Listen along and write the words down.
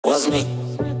Was me.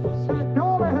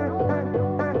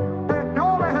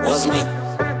 Was me.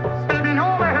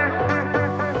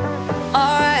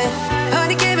 Alright,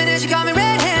 honey came in and she caught me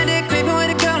red-handed, creeping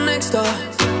with a girl next door.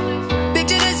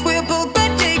 Picture this, we're both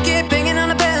butt naked, banging on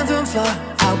the bathroom floor.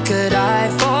 How could I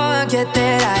forget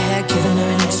that I had given her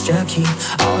an extra key?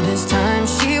 All this time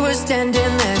she was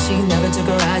standing there, she never took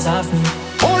her eyes off me.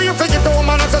 Oh, you forgive the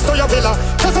woman access to your villa.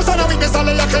 Just a son of weakness, I'll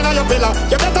lay you clean on your pillar.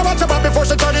 You better watch your back before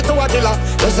she turn into a killer.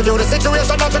 Listen to the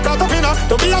situation, not you caught up in her.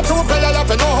 To be a true player, you have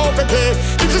to know how to play.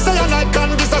 If she say a night, can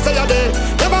this I say a day.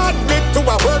 Never admit to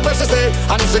a word where she say.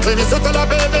 And if she claim it's to tell her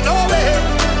baby, no way.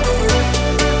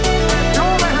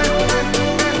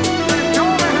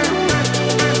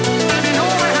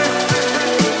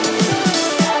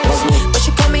 But she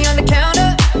caught me on the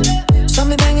counter, saw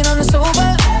me banging on the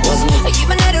sofa. I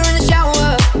even had her in the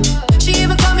shower. She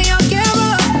even caught me on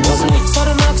camera. Saw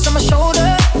the marks on my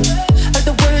shoulder, heard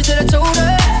the words that I told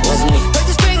her. Heard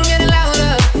the scream getting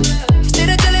louder, still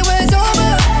I tell it when it's over.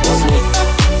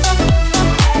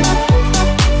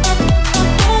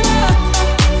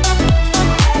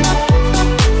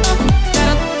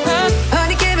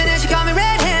 Honey came in and she caught me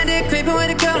red-handed, creeping with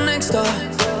a girl next door.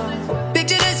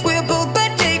 Picture this, we're both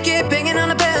butt naked, banging on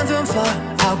the bathroom floor.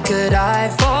 How could I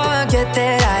forget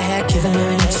that I had given her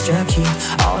an extra key?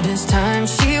 All this time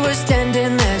she was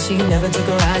standing there, she never took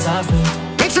her eyes off me.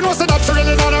 Make you know so that she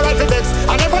really not a right for vex.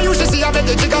 I never used to see her make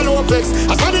the jigger low flex.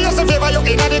 As money as a favor, you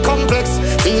in the complex.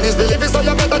 Seeing is believing, so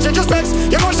you better change your specs.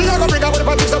 You know she a go bring her with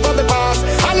politics up from the past.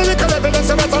 All the little evidence,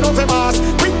 you better know for mass.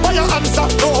 Quick by your answer,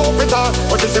 no hope with her.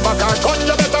 But if she back her gun,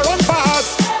 you better run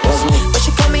fast. But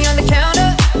she caught me on the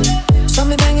counter, saw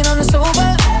me banging on the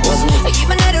sofa. I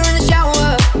even had her in the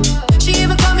shower, she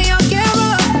even caught me on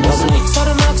camera. Saw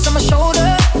the marks on my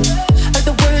shoulder, heard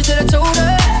the words that I told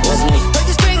her. Heard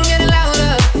the scream getting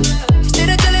louder, still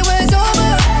I tell it when it's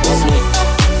over.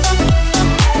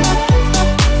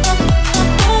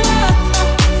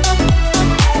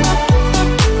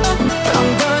 I'm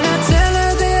gonna tell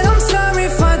her that I'm sorry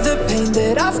for the pain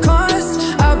that I've caused.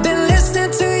 I've been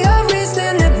listening to your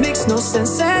reason, it makes no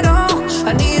sense at all.